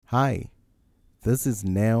Hi, this is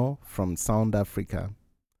Nell from Sound Africa.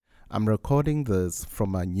 I'm recording this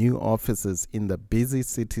from our new offices in the busy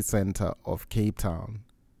city center of Cape Town.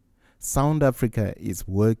 Sound Africa is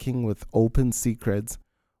working with Open Secrets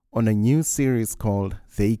on a new series called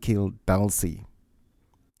They Killed Dulcie.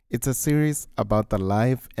 It's a series about the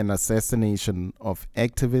life and assassination of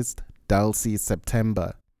activist Dulcie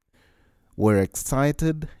September. We're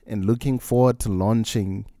excited and looking forward to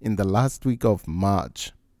launching in the last week of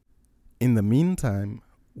March. In the meantime,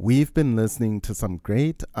 we've been listening to some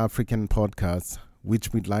great African podcasts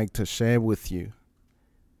which we'd like to share with you.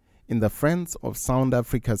 In the Friends of Sound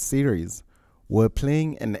Africa series, we're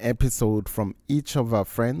playing an episode from each of our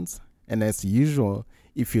friends, and as usual,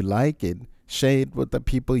 if you like it, share it with the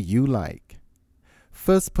people you like.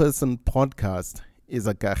 First Person Podcast is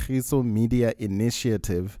a Kagiso Media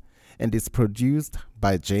initiative and is produced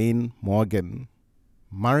by Jane Morgan.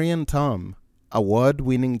 Marian Tom,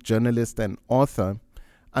 award-winning journalist and author,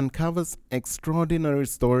 uncovers extraordinary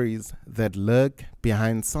stories that lurk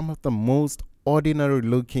behind some of the most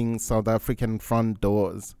ordinary-looking South African front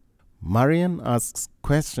doors. Marian asks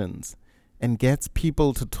questions and gets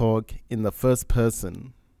people to talk in the first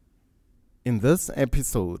person. In this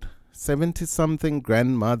episode, 70-something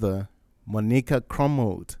grandmother Monica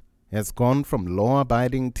Kromhout has gone from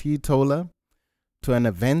law-abiding teetotaler to an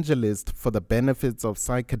evangelist for the benefits of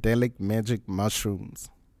psychedelic magic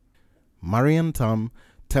mushrooms. Marian Tom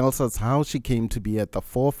tells us how she came to be at the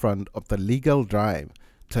forefront of the legal drive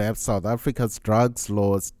to have South Africa's drugs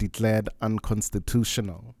laws declared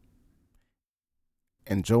unconstitutional.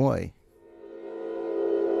 Enjoy.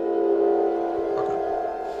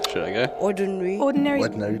 Should I go? Ordinary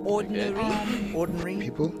people. Ordinary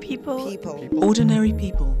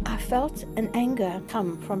people. I felt an anger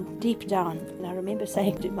come from deep down, and I remember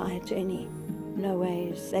saying to my attorney, no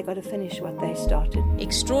ways, they got to finish what they started.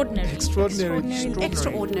 Extraordinary lives.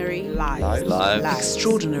 Extraordinary lives.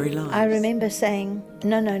 I remember saying,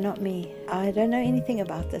 no, not me. I don't know anything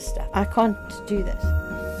about this stuff. I can't do this.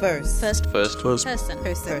 First person.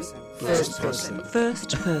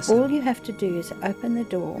 All you have to do is open the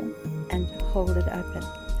door and hold it open.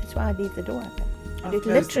 That's why I leave the door open. I've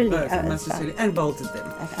Literally not necessarily, and bolted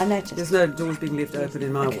them. I noticed. There's no doors being left open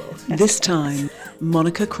in my world. This time,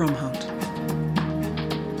 Monica Kromhout.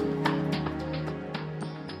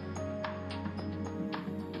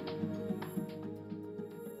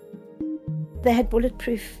 They had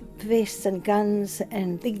bulletproof vests and guns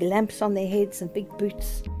and big lamps on their heads and big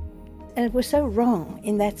boots. And it was so wrong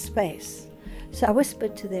in that space. So I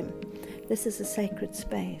whispered to them, this is a sacred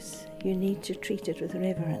space. You need to treat it with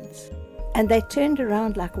reverence. And they turned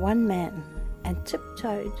around like one man and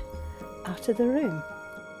tiptoed out of the room.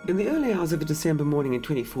 In the early hours of a December morning in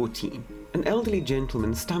 2014, an elderly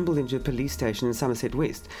gentleman stumbled into a police station in Somerset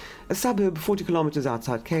West, a suburb 40 kilometres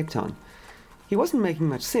outside Cape Town. He wasn't making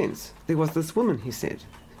much sense. There was this woman, he said,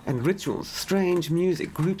 and rituals, strange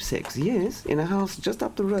music, group sex, yes, in a house just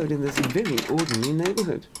up the road in this very ordinary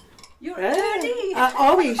neighbourhood. You're early.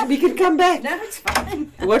 Are we? We can come back. No, it's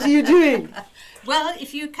fine. What are you doing? Well,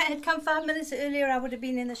 if you had come 5 minutes earlier, I would have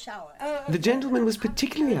been in the shower. The gentleman was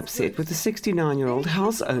particularly upset with the 69-year-old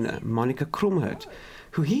house owner, Monica Kromhout,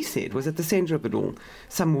 who he said was at the centre of it all,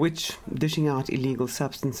 some witch dishing out illegal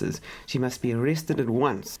substances. She must be arrested at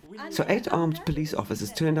once. So 8 armed police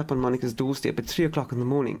officers turned up on Monica's doorstep at 3 o'clock in the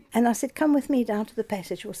morning. And I said, come with me down to the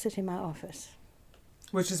passage. We'll sit in my office.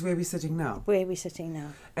 Which is where we're sitting now. Where are we sitting now?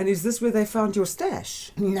 And is this where they found your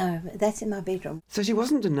stash? No, that's in my bedroom. So she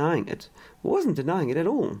wasn't denying it at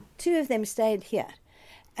all. 2 of them stayed here,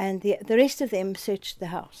 and the rest of them searched the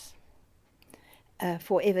house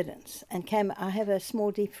for evidence and came. I have a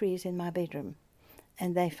small deep freeze in my bedroom,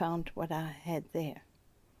 and they found what I had there,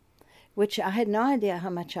 which I had no idea how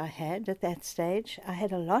much I had at that stage. I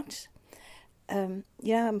had a lot. I'm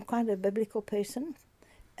quite a biblical person.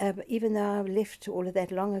 Even though I left all of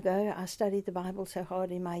that long ago, I studied the Bible so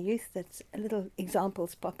hard in my youth that little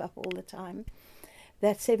examples pop up all the time.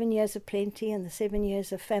 That 7 years of plenty and the 7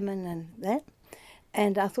 years of famine and that.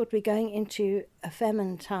 And I thought we're going into a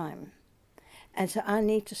famine time. And so I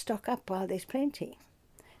need to stock up while there's plenty.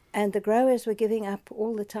 And the growers were giving up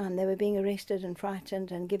all the time. They were being arrested and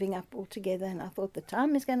frightened and giving up altogether. And I thought the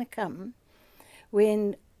time is going to come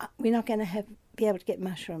when we're not going to be able to get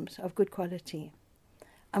mushrooms of good quality.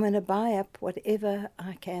 I'm going to buy up whatever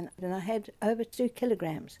I can. And I had over 2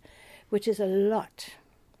 kilograms, which is a lot,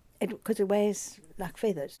 because it weighs like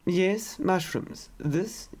feathers. Yes, mushrooms.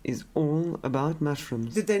 This is all about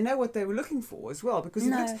mushrooms. Did they know what they were looking for as well? Because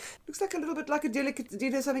No. it looks like a little bit like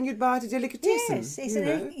a something you'd buy at a delicatessen. Yes, you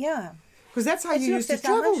know? yeah. Because that's how It's you looked used to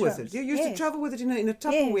at our travel with mushrooms. it. You used to Yes. travel with it in a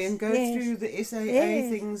Tupperware and go Yes. through the SAA Yes,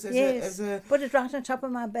 things yes. as a Put it right on top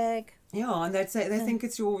of my bag. yeah, and they think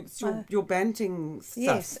it's your banting stuff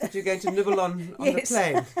Yes. that you're going to nibble on Yes.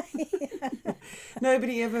 the plane.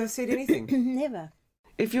 Nobody ever said anything. Never.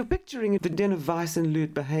 If you're picturing the den of vice and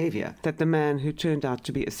lewd behaviour that the man who turned out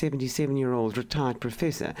to be a 77-year-old retired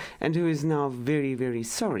professor and who is now very, very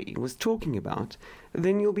sorry was talking about,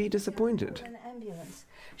 then you'll be disappointed. An ambulance.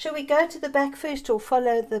 Shall we go to the back first or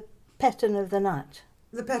follow the pattern of the night?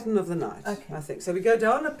 The pattern of the night, Okay. I think. So we go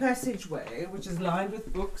down a passageway which is lined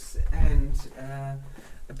with books and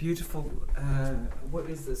a beautiful, what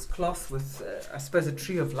is this, cloth with, I suppose, a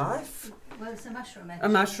tree of life? Well, it's a mushroom. A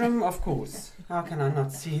mushroom, of course. How can I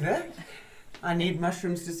not see that? I need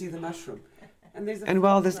mushrooms to see the mushroom. And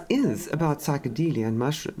while this is about psychedelia and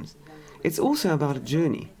mushrooms, it's also about a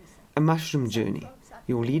journey, a mushroom journey.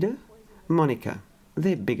 Your leader, Monica,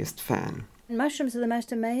 their biggest fan. Mushrooms are the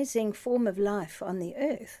most amazing form of life on the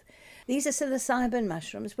earth. These are psilocybin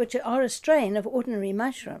mushrooms, which are a strain of ordinary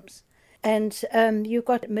mushrooms. And you've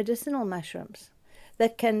got medicinal mushrooms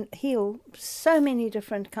that can heal so many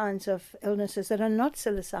different kinds of illnesses that are not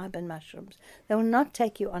psilocybin mushrooms. They will not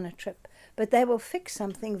take you on a trip, but they will fix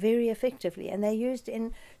something very effectively. And they're used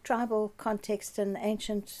in tribal context and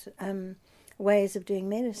ancient ways of doing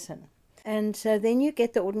medicine. And so then you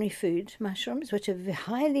get the ordinary food mushrooms, which are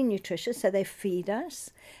highly nutritious, so they feed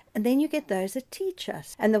us. And then you get those that teach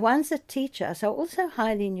us. And the ones that teach us are also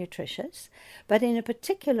highly nutritious, but in a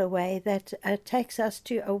particular way that takes us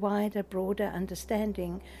to a wider, broader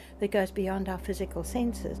understanding that goes beyond our physical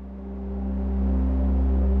senses.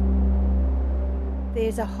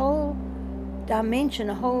 There's a whole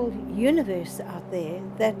dimension, a whole universe out there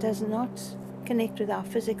that does not connect with our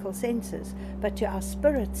physical senses, but to our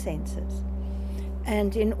spirit senses.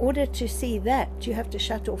 And in order to see that, you have to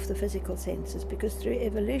shut off the physical senses, because through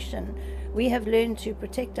evolution, we have learned to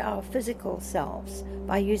protect our physical selves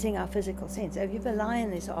by using our physical sense. So if a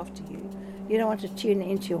lion is after you, you don't want to tune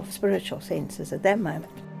into your spiritual senses at that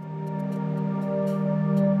moment.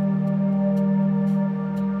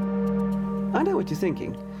 I know what you're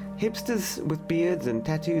thinking. Hipsters with beards and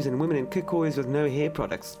tattoos and women in kikois with no hair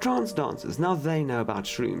products, trance dancers, now they know about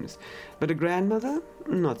shrooms. But a grandmother?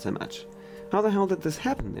 Not so much. How the hell did this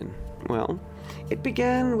happen then? Well, it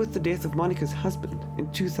began with the death of Monica's husband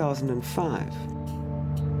in 2005.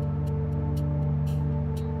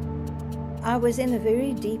 I was in a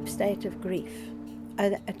very deep state of grief,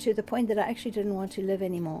 to the point that I actually didn't want to live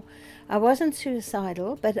anymore. I wasn't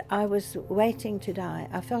suicidal, but I was waiting to die.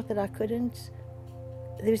 I felt that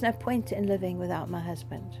there was no point in living without my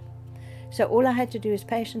husband. So all I had to do was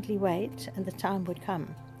patiently wait, and the time would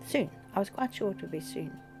come soon. I was quite sure it would be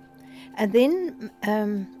soon. And then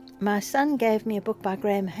my son gave me a book by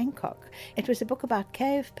Graham Hancock. It was a book about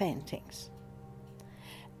cave paintings.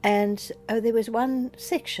 And there was one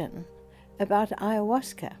section about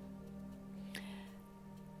ayahuasca.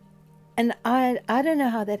 And I don't know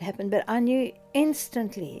how that happened, but I knew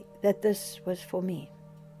instantly that this was for me.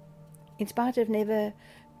 In spite of never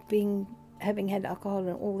having had alcohol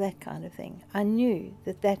and all that kind of thing, I knew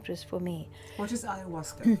that was for me. What is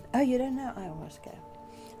ayahuasca? Oh, you don't know ayahuasca?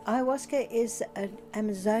 Ayahuasca is an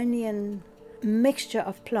Amazonian mixture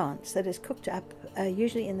of plants that is cooked up,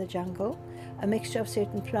 usually in the jungle, a mixture of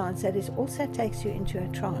certain plants that also takes you into a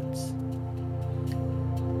trance.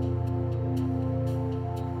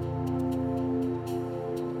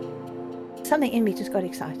 Something in me just got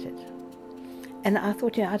excited. And I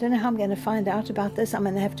thought, I don't know how I'm going to find out about this. I'm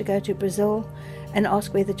going to have to go to Brazil and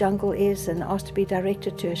ask where the jungle is and ask to be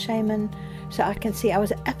directed to a shaman. So I can see I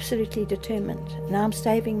was absolutely determined. Now I'm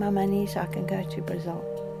saving my money so I can go to Brazil.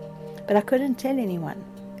 But I couldn't tell anyone,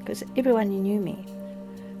 because everyone who knew me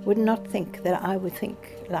would not think that I would think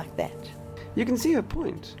like that. You can see her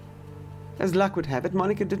point. As luck would have it,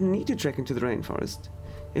 Monica didn't need to trek into the rainforest.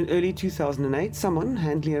 In early 2008, someone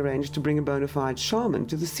handily arranged to bring a bona fide shaman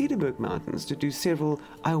to the Cederberg Mountains to do several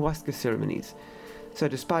ayahuasca ceremonies. So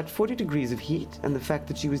despite 40 degrees of heat and the fact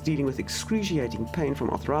that she was dealing with excruciating pain from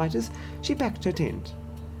arthritis, she packed her tent.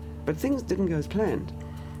 But things didn't go as planned.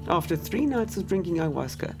 After 3 nights of drinking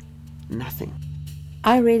ayahuasca, nothing.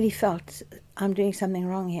 I really felt I'm doing something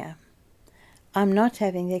wrong here. I'm not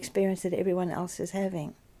having the experience that everyone else is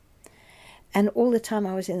having. And all the time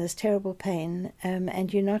I was in this terrible pain,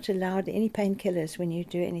 and you're not allowed any painkillers when you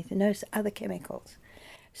do anything, no other chemicals.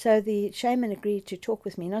 So the shaman agreed to talk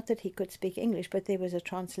with me, not that he could speak English, but there was a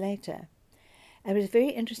translator. It was a very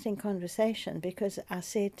interesting conversation, because I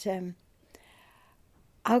said,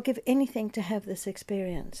 I'll give anything to have this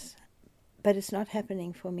experience, but it's not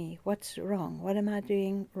happening for me. What's wrong? What am I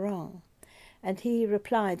doing wrong? And he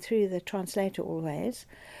replied through the translator always,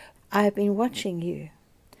 I have been watching you.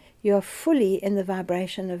 You are fully in the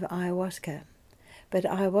vibration of ayahuasca, but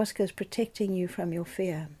ayahuasca is protecting you from your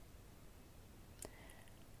fear.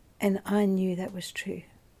 And I knew that was true.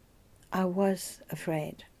 I was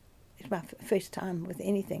afraid. It's my first time with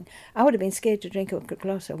anything. I would have been scared to drink a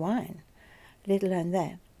glass of wine, let alone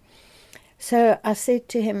that. So I said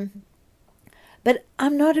to him, but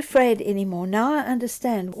I'm not afraid anymore. Now I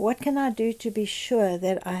understand. What can I do to be sure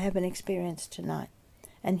that I have an experience tonight?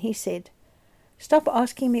 And he said, stop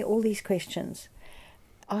asking me all these questions.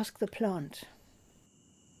 Ask the plant.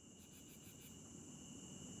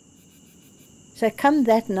 So come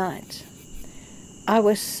that night, it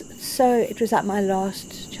was like my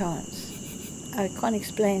last chance. I can't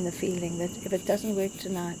explain the feeling that if it doesn't work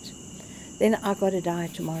tonight, then I've got to die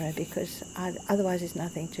tomorrow, because otherwise there's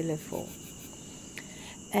nothing to live for.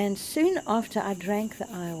 And soon after I drank the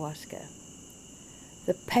ayahuasca,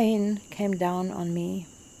 the pain came down on me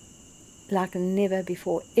like never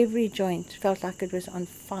before. Every joint felt like it was on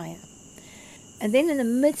fire. And then in the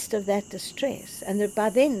midst of that distress, and by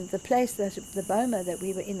then the place, the boma that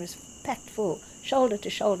we were in was packed full, shoulder to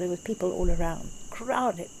shoulder with people all around,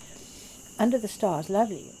 crowded, under the stars,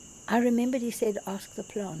 lovely. I remembered he said, ask the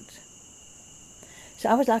plant. So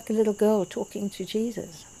I was like a little girl talking to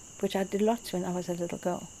Jesus, which I did lots when I was a little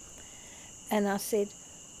girl. And I said,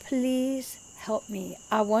 please help me.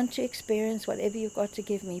 I want to experience whatever you've got to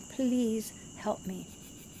give me. Please help me.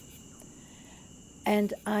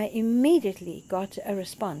 And I immediately got a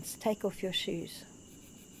response, take off your shoes.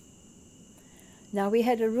 Now we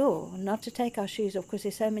had a rule not to take our shoes off because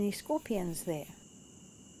there's so many scorpions there.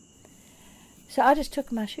 So I just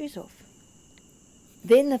took my shoes off.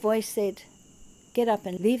 Then the voice said, get up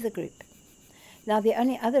and leave the group. Now the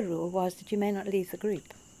only other rule was that you may not leave the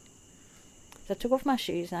group. So I took off my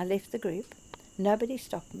shoes and I left the group. Nobody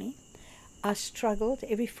stopped me. I struggled.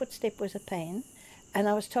 Every footstep was a pain. And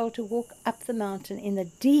I was told to walk up the mountain in the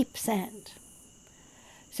deep sand.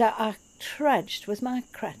 So I trudged with my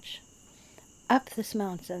crutch up this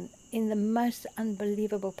mountain in the most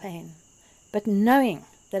unbelievable pain, but knowing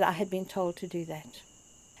that I had been told to do that.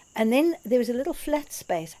 And then there was a little flat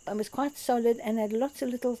space. It was quite solid and had lots of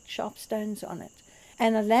little sharp stones on it.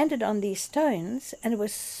 And I landed on these stones, and it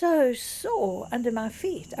was so sore under my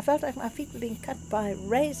feet. I felt like my feet were being cut by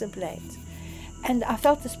razor blades. And I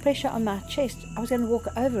felt this pressure on my chest. I was going to walk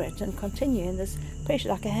over it and continue, and this pressure,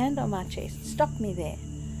 like a hand on my chest, stopped me there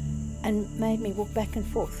and made me walk back and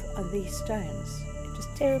forth on these stones. It was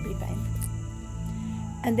terribly painful.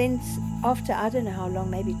 And then after, I don't know how long,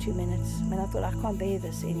 maybe 2 minutes, when I thought I can't bear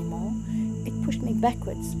this anymore, it pushed me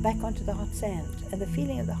backwards, back onto the hot sand. And the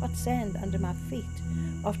feeling of the hot sand under my feet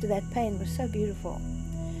after that pain was so beautiful.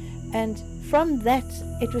 And from that,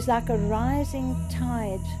 it was like a rising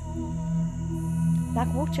tide,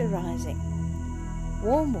 like water rising,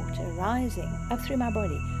 warm water rising up through my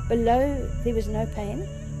body. Below there was no pain,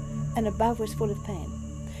 and above was full of pain.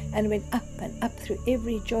 And it went up and up through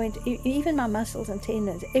every joint, even my muscles and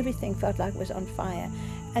tendons, everything felt like it was on fire.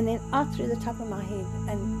 And then out through the top of my head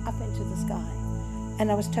and up into the sky. And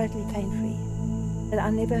I was totally pain-free. And I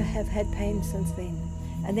never have had pain since then.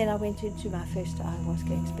 And then I went into my first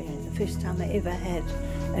ayahuasca experience, the first time I ever had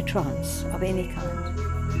a trance of any kind.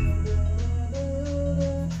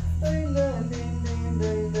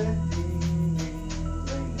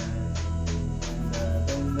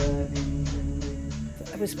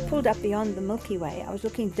 I was pulled up beyond the Milky Way. I was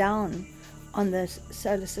looking down on the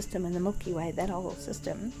solar system and the Milky Way, that whole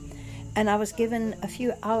system. And I was given a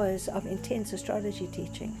few hours of intense astrology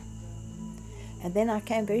teaching. And then I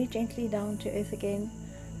came very gently down to earth again.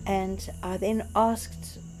 And I then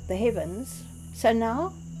asked the heavens, so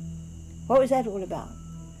now, what was that all about?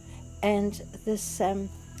 And this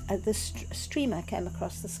streamer came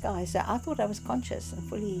across the sky. So I thought I was conscious and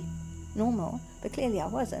fully normal, but clearly I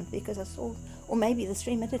wasn't, because I saw, or maybe the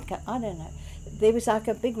streamer did come, I don't know. There was like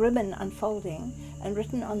a big ribbon unfolding, and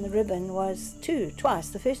written on the ribbon was twice.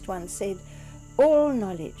 The first one said, all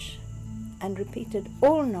knowledge, and repeated,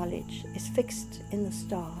 all knowledge is fixed in the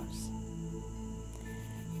stars.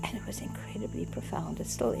 And it was incredibly profound. It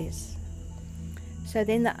still is. So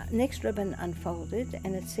then the next ribbon unfolded,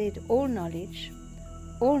 and it said, all knowledge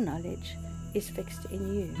is fixed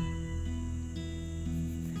in you.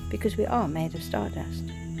 Because we are made of stardust.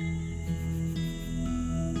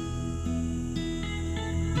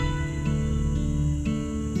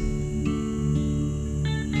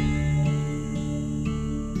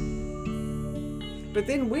 But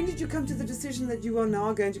then when did you come to the decision that you are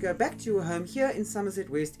now going to go back to your home here in Somerset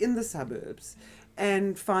West, in the suburbs,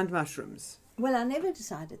 and find mushrooms? Well, I never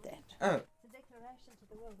decided that. Oh.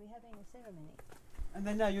 we're having a ceremony. And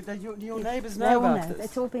they know, your neighbours They know all about know. this.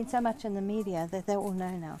 It's all been so much in the media that they all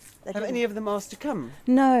know now. They Have didn't- any of them asked to come?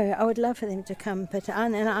 No, I would love for them to come, but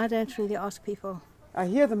I don't really ask people. I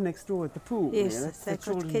hear them next door at the pool. Yes, That's they've the got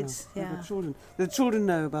children kids, now. They've got yeah. children. The children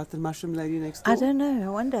know about the mushroom lady next door. I don't know, I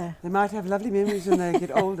wonder. They might have lovely memories when they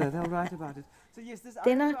get older. They'll write about it. So yes, this.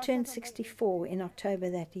 Then I turned 64 in October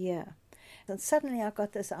that year. And suddenly I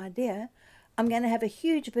got this idea, I'm going to have a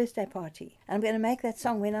huge birthday party. And I'm going to make that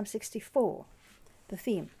song when I'm 64, the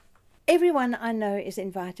theme. Everyone I know is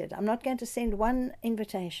invited. I'm not going to send one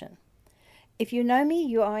invitation. If you know me,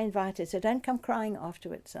 you are invited, so don't come crying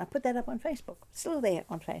afterwards. I put that up on Facebook. It's still there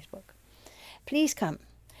on Facebook. Please come.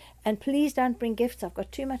 And please don't bring gifts. I've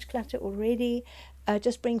got too much clutter already.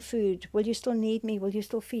 Just bring food. Will you still need me? Will you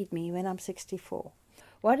still feed me when I'm 64?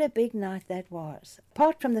 What a big night that was.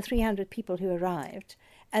 Apart from the 300 people who arrived,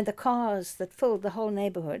 and the cars that filled the whole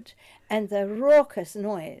neighborhood, and the raucous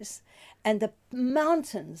noise, and the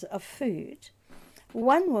mountains of food,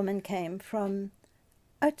 one woman came from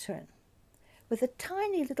Oudtshoorn with a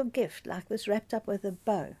tiny little gift like this wrapped up with a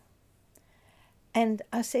bow. And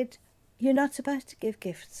I said, you're not supposed to give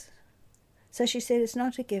gifts. So she said, it's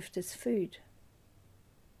not a gift, it's food.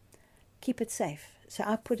 Keep it safe. So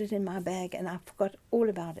I put it in my bag and I forgot all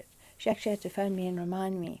about it. She actually had to phone me and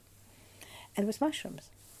remind me. And it was mushrooms.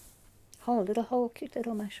 Whole cute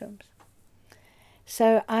little mushrooms.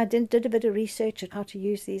 So I did a bit of research on how to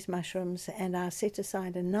use these mushrooms, and I set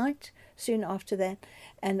aside a night soon after that,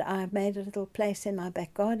 and I made a little place in my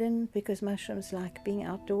back garden because mushrooms like being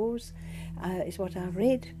outdoors, is what I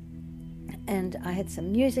read. And I had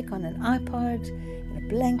some music on an iPod and a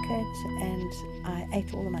blanket, and I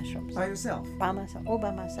ate all the mushrooms. By yourself? By myself, all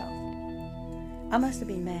by myself. I must have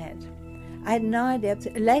been mad. I had no idea.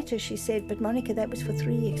 Later she said, but Monica, that was for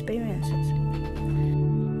 3 experiences.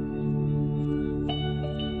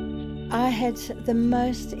 I had the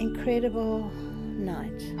most incredible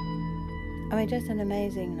night. I mean, just an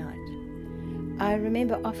amazing night. I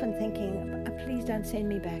remember often thinking, please don't send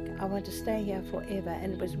me back. I want to stay here forever.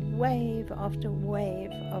 And it was wave after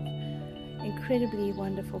wave of incredibly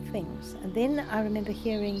wonderful things. And then I remember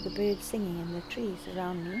hearing the birds singing in the trees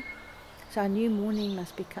around me. So I knew morning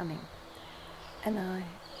must be coming. And I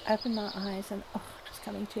opened my eyes and, it was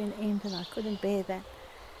coming to an end and I couldn't bear that.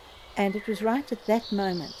 And it was right at that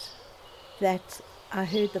moment that I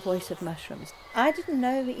heard the voice of mushrooms. I didn't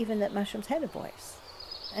know even that mushrooms had a voice.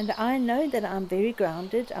 And I know that I'm very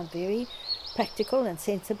grounded, I'm very practical and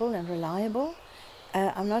sensible and reliable.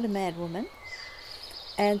 I'm not a mad woman.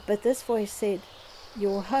 But this voice said,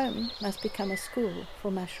 your home must become a school for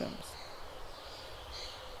mushrooms.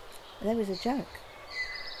 And that was a joke.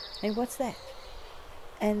 And what's that?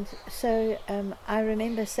 And so I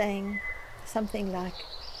remember saying something like,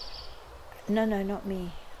 no, not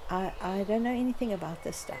me. I don't know anything about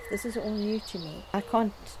this stuff. This is all new to me. I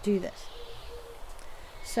can't do this.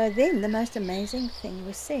 So then the most amazing thing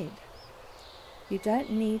was said. You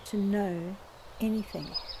don't need to know anything.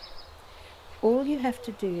 All you have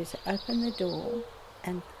to do is open the door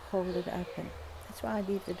and hold it open. That's why I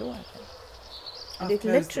leave the door open. And it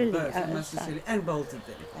literally and bolted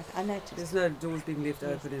them. I noticed. There's no doors being left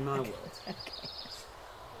open in my world. Okay.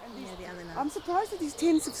 Yeah, the other night. I'm surprised that these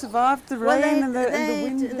tents have survived the rain and the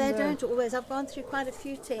wind. They don't always. I've gone through quite a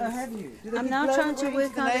few tents. Oh, have you? Do they I'm get now blown trying to away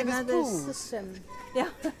work the out neighbours' another pools? system. Yeah.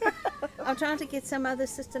 I'm trying to get some other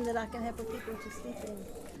system that I can have for people to sleep in.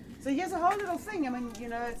 So here's a whole little thing. I mean,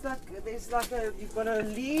 it's like you've got a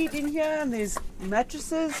lead in here, and there's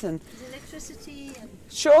mattresses and There's electricity.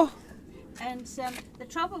 sure. And the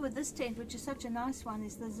trouble with this tent, which is such a nice one,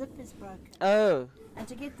 is the zip is broken. Oh. And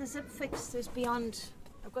to get the zip fixed is beyond.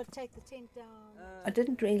 I've got to take the tent down. I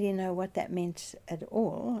didn't really know what that meant at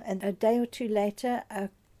all. And a day or two later, a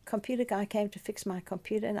computer guy came to fix my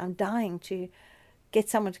computer, and I'm dying to get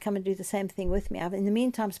someone to come and do the same thing with me. I've, in the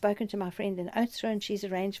meantime, spoken to my friend in Oudtshoorn, and she's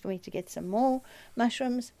arranged for me to get some more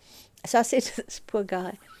mushrooms. So I said to this poor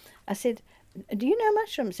guy, I said, do you know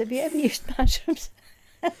mushrooms? Have you ever used mushrooms?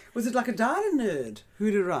 Was it like a data nerd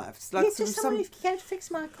who'd arrived? Like Yes, just someone who came to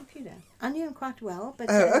fix my computer. I knew him quite well,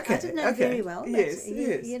 but I didn't know him very well. But Yes.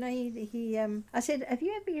 he I said, have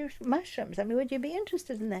you ever used mushrooms? I mean, would you be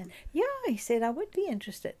interested in that? Yeah, he said, I would be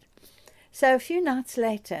interested. So a few nights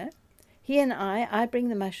later, he and I bring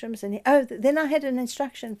the mushrooms, and then I had an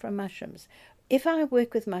instruction from mushrooms. If I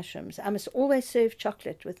work with mushrooms, I must always serve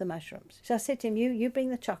chocolate with the mushrooms. So I said to him, you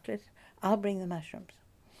bring the chocolate, I'll bring the mushrooms.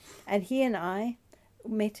 And he and I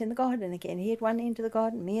met in the garden again. He had one end of the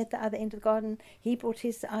garden, me at the other end of the garden. He brought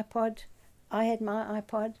his iPod, I had my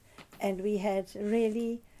iPod, and we had a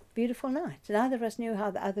really beautiful night. Neither of us knew how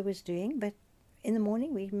the other was doing, but in the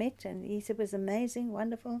morning we met, and he said it was amazing,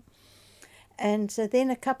 wonderful. And so then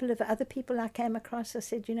a couple of other people I came across, I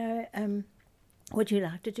said, would you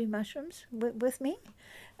like to do mushrooms with me?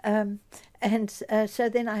 So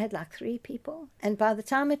then I had like 3 people. And by the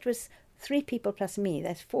time it was 3 people plus me,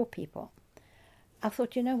 that's 4 people, I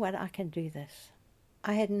thought, you know what, I can do this.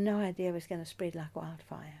 I had no idea it was going to spread like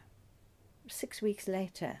wildfire. 6 weeks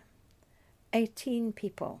later, 18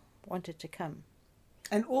 people wanted to come.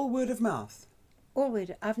 And all word of mouth? All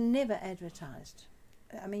word. I've never advertised.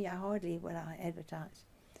 I mean, hardly would I advertise.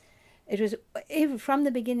 It was, from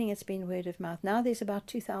the beginning, it's been word of mouth. Now there's about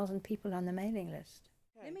 2,000 people on the mailing list.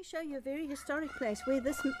 Let me show you a very historic place where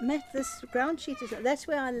this ground sheet is. That's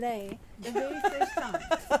where I lay the very first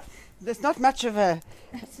time. There's not much of a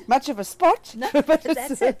spot. No, but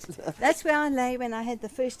that's it. That's where I lay when I had the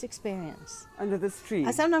first experience. Under this tree.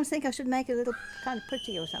 I sometimes think I should make it a little kind of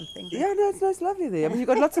pretty or something. Yeah, no, it's lovely there. I mean, you've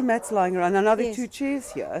got lots of mats lying around. And now there are Yes. 2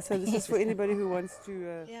 chairs here, so this is for anybody who wants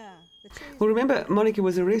to... Yeah. The trees. Well, remember, Monica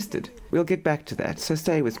was arrested. We'll get back to that, so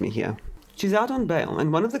stay with me here. She's out on bail,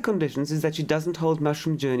 and one of the conditions is that she doesn't hold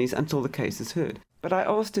mushroom journeys until the case is heard. But I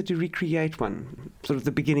asked her to recreate one, sort of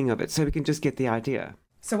the beginning of it, so we can just get the idea.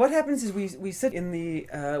 So what happens is we sit in the,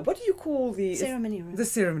 what do you call the... Ceremony room. The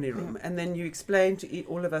ceremony room. And then you explain to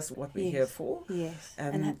all of us what we're Yes. here for. Yes,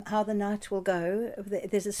 And- and how the night will go.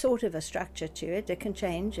 There's a sort of a structure to it. It can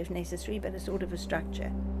change if necessary, but a sort of a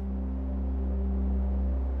structure.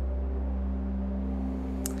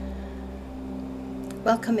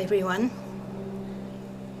 Welcome, everyone.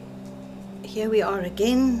 Here we are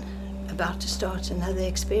again, about to start another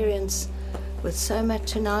experience with Soma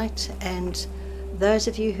tonight, and those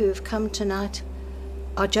of you who have come tonight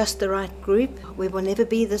are just the right group. We will never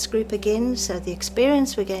be this group again, so the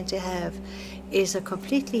experience we're going to have is a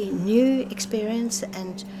completely new experience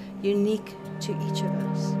and unique to each of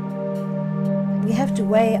us. We have to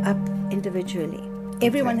weigh up individually.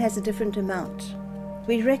 Everyone has a different amount.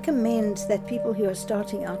 We recommend that people who are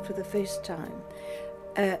starting out for the first time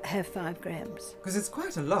have 5 grams. Because it's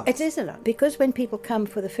quite a lot. It is a lot, because when people come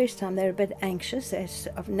for the first time, they're a bit anxious,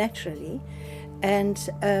 naturally, and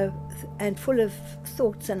full of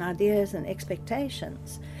thoughts and ideas and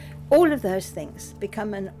expectations. All of those things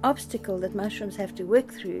become an obstacle that mushrooms have to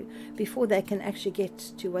work through before they can actually get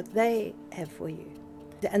to what they have for you.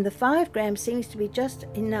 And the 5 grams seems to be just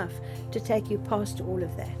enough to take you past all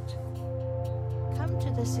of that. Come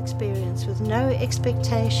to this experience with no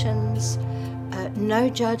expectations, no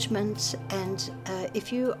judgments, and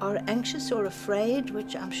if you are anxious or afraid,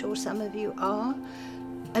 which I'm sure some of you are,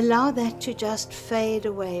 allow that to just fade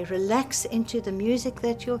away. Relax into the music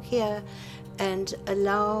that you'll hear and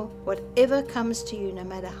allow whatever comes to you, no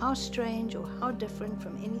matter how strange or how different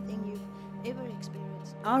from anything you've ever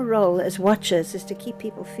experienced. Our role as watchers is to keep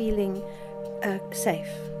people feeling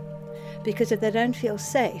safe, because if they don't feel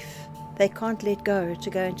safe, they can't let go to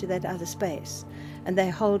go into that other space, and they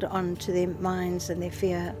hold on to their minds and their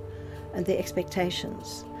fear and their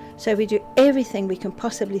expectations. So we do everything we can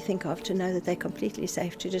possibly think of to know that they're completely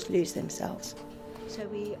safe to just lose themselves. So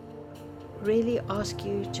we really ask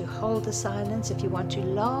you to hold the silence. If you want to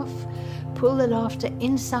laugh, pull the laughter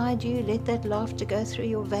inside you. Let that laughter go through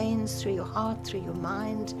your veins, through your heart, through your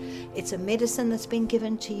mind. It's a medicine that's been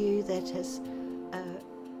given to you that has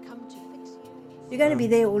come to fix you. You're going to be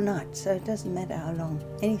there all night, so it doesn't matter how long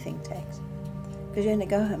anything takes, because you're going to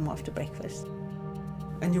go home after breakfast.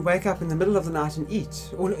 And you wake up in the middle of the night and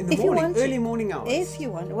eat, or in the If you morning, want to. early morning hours. If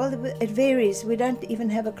you want. Well, it varies. We don't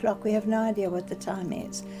even have a clock. We have no idea what the time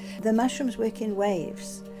is. The mushrooms work in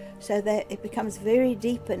waves, so that it becomes very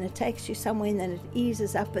deep and it takes you somewhere and then it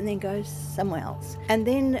eases up and then goes somewhere else. And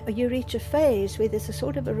then you reach a phase where there's a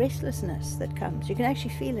sort of a restlessness that comes. You can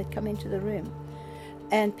actually feel it come into the room.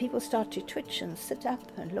 And people start to twitch and sit up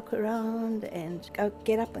and look around and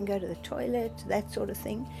get up and go to the toilet, that sort of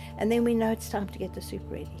thing. And then we know it's time to get the soup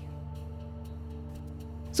ready.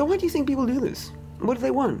 So why do you think people do this? What do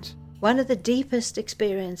they want? One of the deepest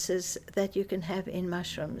experiences that you can have in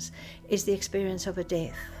mushrooms is the experience of a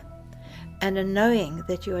death and a knowing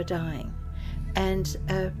that you are dying, and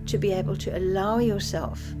to be able to allow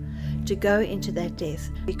yourself to go into that death,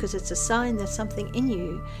 because it's a sign that something in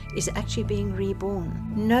you is actually being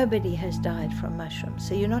reborn. Nobody has died from mushrooms,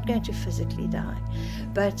 so you're not going to physically die,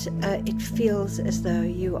 but it feels as though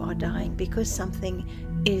you are dying because something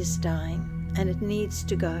is dying and it needs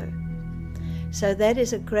to go. So that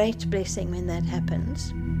is a great blessing when that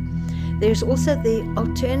happens. There's also the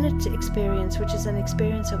alternate experience, which is an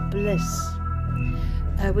experience of bliss,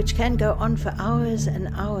 which can go on for hours and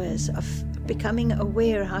hours, of becoming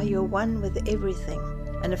aware how you're one with everything,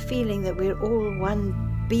 and a feeling that we're all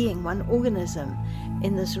one being, one organism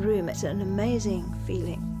in this room. It's an amazing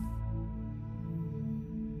feeling.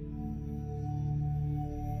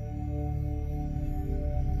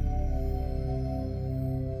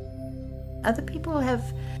 Other people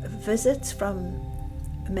have visits from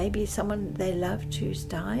maybe someone they loved who's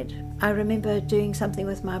died. I remember doing something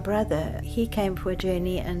with my brother. He came for a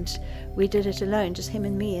journey and we did it alone, just him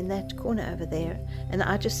and me in that corner over there. And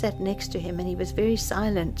I just sat next to him and he was very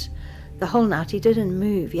silent the whole night. He didn't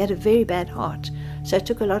move. He had a very bad heart. So it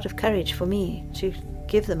took a lot of courage for me to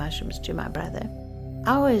give the mushrooms to my brother.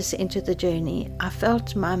 Hours into the journey, I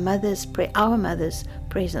felt our mother's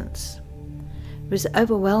presence. It was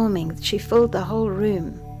overwhelming. She filled the whole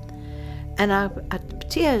room. And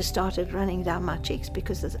tears started running down my cheeks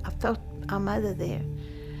because I felt our mother there.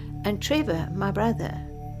 And Trevor, my brother,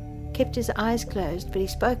 kept his eyes closed, but he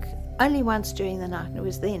spoke only once during the night, and it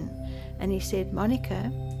was then. And he said,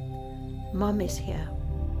 "Monica, Mom is here."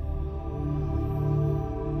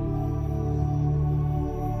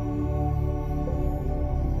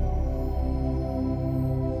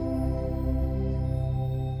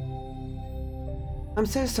 I'm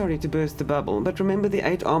so sorry to burst the bubble, but remember the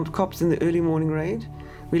 8 armed cops in the early morning raid?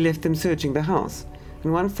 We left them searching the house,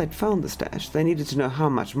 and once they'd found the stash, they needed to know how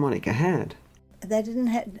much Monica had. They didn't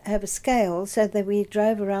have a scale, so that we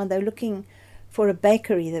drove around. They were looking for a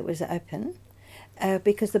bakery that was open,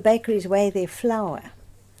 because the bakeries weigh their flour.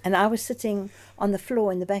 And I was sitting on the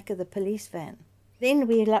floor in the back of the police van. Then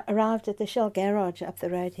we arrived at the Shell garage up the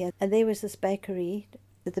road here, and there was this bakery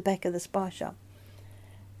at the back of the Spar shop.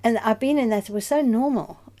 And I've been in that, it was so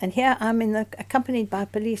normal. And here I'm accompanied by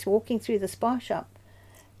police walking through the Spar shop.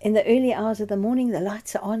 In the early hours of the morning, the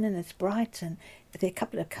lights are on and it's bright, and there are a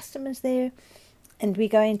couple of customers there. And we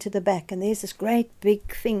go into the back, and there's this great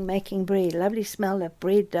big thing making bread, lovely smell of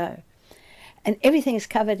bread dough. And everything is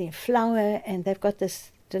covered in flour, and they've got this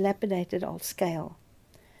dilapidated old scale.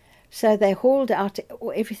 So they hauled out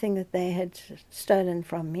everything that they had stolen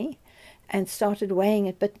from me and started weighing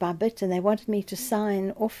it bit by bit, and they wanted me to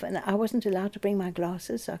sign off, and I wasn't allowed to bring my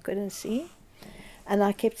glasses, so I couldn't see. And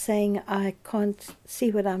I kept saying, "I can't see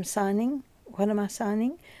what I'm signing. What am I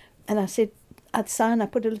signing?" And I said, I'd sign, I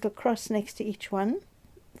put a little cross next to each one,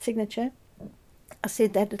 signature. I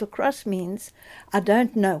said, that little cross means I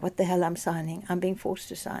don't know what the hell I'm signing. I'm being forced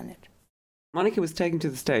to sign it. Monica was taken to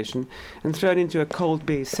the station and thrown into a cold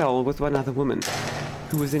bare cell with one other woman,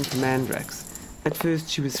 who was in command racks. At first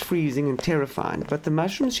she was freezing and terrified, but the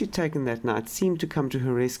mushrooms she'd taken that night seemed to come to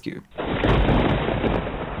her rescue.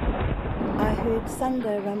 I heard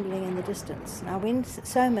thunder rumbling in the distance. Now when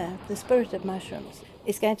Soma, the spirit of mushrooms,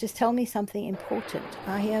 is going to tell me something important,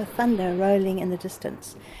 I hear thunder rolling in the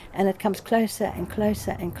distance, and it comes closer and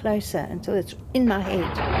closer and closer until it's in my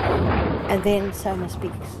head. And then Soma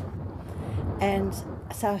speaks. And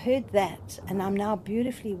so I heard that, and I'm now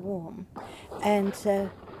beautifully warm. And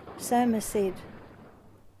Soma said,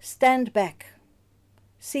 "Stand back,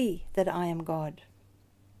 see that I am God."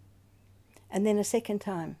 And then a second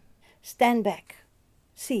time, "Stand back,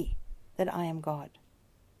 see that I am God."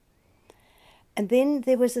 And then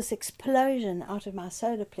there was this explosion out of my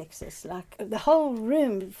solar plexus, like the whole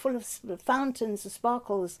room full of fountains and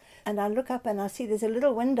sparkles. And I look up and I see there's a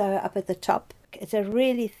little window up at the top. It's a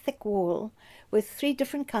really thick wall with 3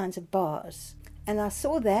 different kinds of bars. And I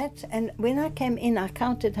saw that, and when I came in, I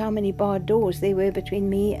counted how many bar doors there were between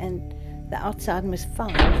me and the outside, and it was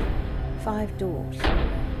 5 doors.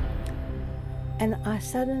 And I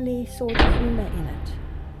suddenly saw the humor in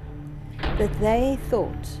it, that they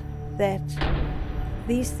thought that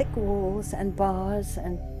these thick walls and bars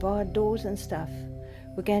and barred doors and stuff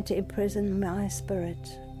were going to imprison my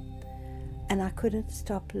spirit. And I couldn't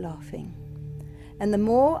stop laughing. And the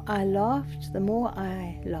more I laughed, the more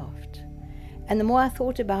I laughed. And the more I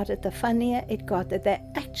thought about it, the funnier it got, that they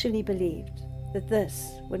actually believed that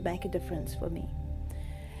this would make a difference for me.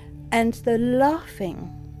 And the laughing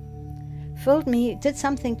filled me, did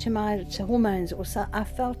something to my hormones, or so I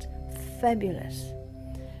felt fabulous.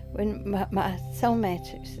 When my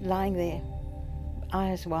cellmate was lying there,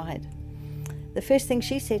 eyes wide, the first thing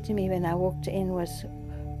she said to me when I walked in was,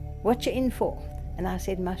 "What you in for?" And I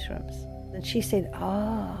said, "Mushrooms." And she said,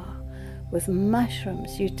 "Ah, with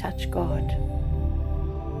mushrooms you touch God."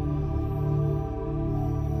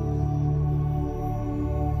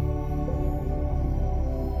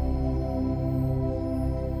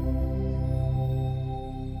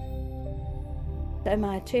 So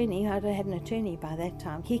my attorney, I had an attorney by that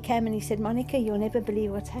time, he came and he said, "Monica, you'll never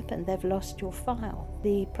believe what's happened. They've lost your file."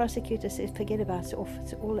 The prosecutor said, "Forget about it,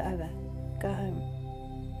 it's all over. Go home."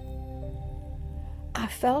 I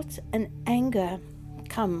felt an anger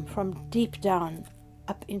come from deep down.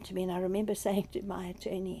 up into me, and I remember saying to my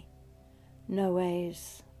attorney, no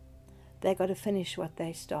ways, they got to finish what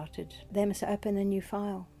they started. They must open a new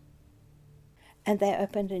file. And they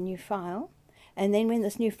opened a new file, and then when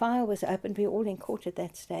this new file was opened, we were all in court at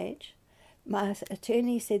that stage, my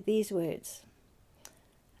attorney said these words.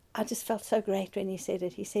 I just felt so great when he said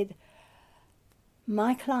it. He said,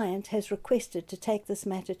 my client has requested to take this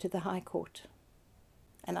matter to the High Court.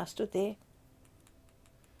 And I stood there.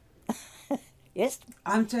 Yes?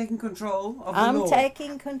 I'm taking control of the law. I'm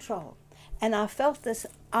taking control. And I felt this,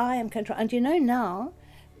 I am control. And you know now,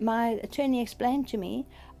 my attorney explained to me,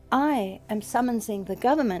 I am summoning the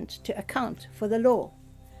government to account for the law.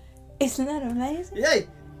 Isn't that amazing? Yay!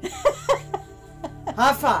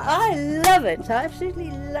 High five! I love it. I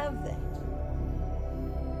absolutely love that.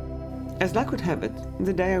 As luck would have it,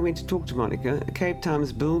 the day I went to talk to Monica, a Cape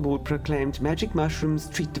Times billboard proclaimed magic mushrooms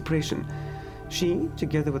treat depression. She,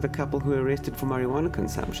 together with a couple who were arrested for marijuana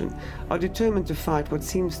consumption, are determined to fight what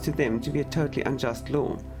seems to them to be a totally unjust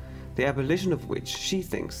law, the abolition of which, she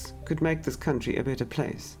thinks, could make this country a better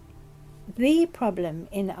place. The problem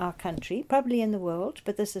in our country, probably in the world,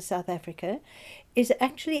 but this is South Africa, is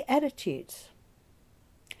actually attitudes.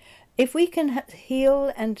 If we can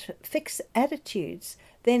heal and fix attitudes,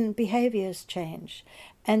 then behaviors change.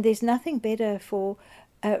 And there's nothing better for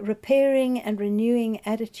repairing and renewing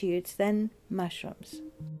attitudes than mushrooms.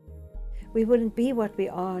 We wouldn't be what we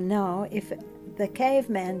are now if the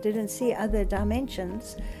caveman didn't see other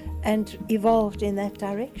dimensions and evolved in that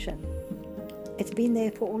direction. It's been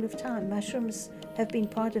there for all of time. Mushrooms have been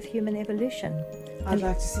part of human evolution. I'd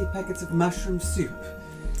like to see packets of mushroom soup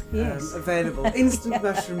Yes. available. Instant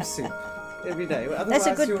mushroom soup every day. Well, That's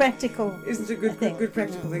a otherwise good practical Isn't it a good thing.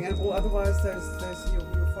 practical thing? And or otherwise, those your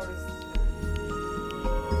forests.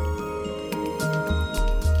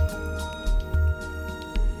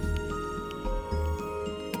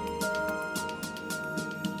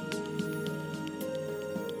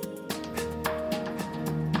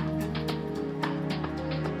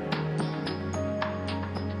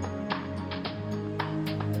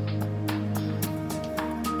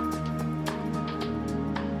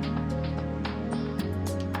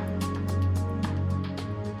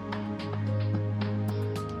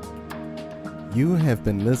 You have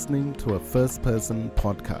been listening to a first-person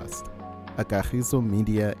podcast, a Kagiso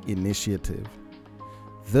Media initiative.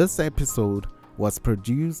 This episode was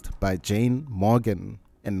produced by Jane Morgan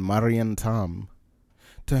and Marian Tam.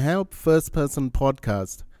 To help first-person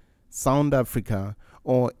podcast, Sound Africa,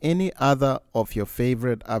 or any other of your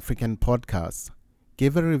favorite African podcasts,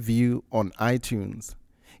 give a review on iTunes.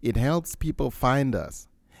 It helps people find us.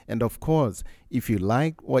 And of course, if you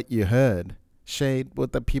like what you heard, share it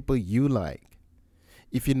with the people you like.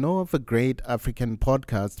 If you know of a great African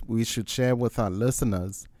podcast we should share with our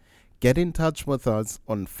listeners, get in touch with us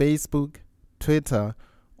on Facebook, Twitter,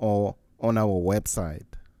 or on our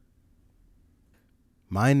website.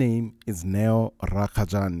 My name is Neo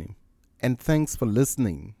Rakajani, and thanks for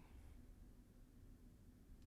listening.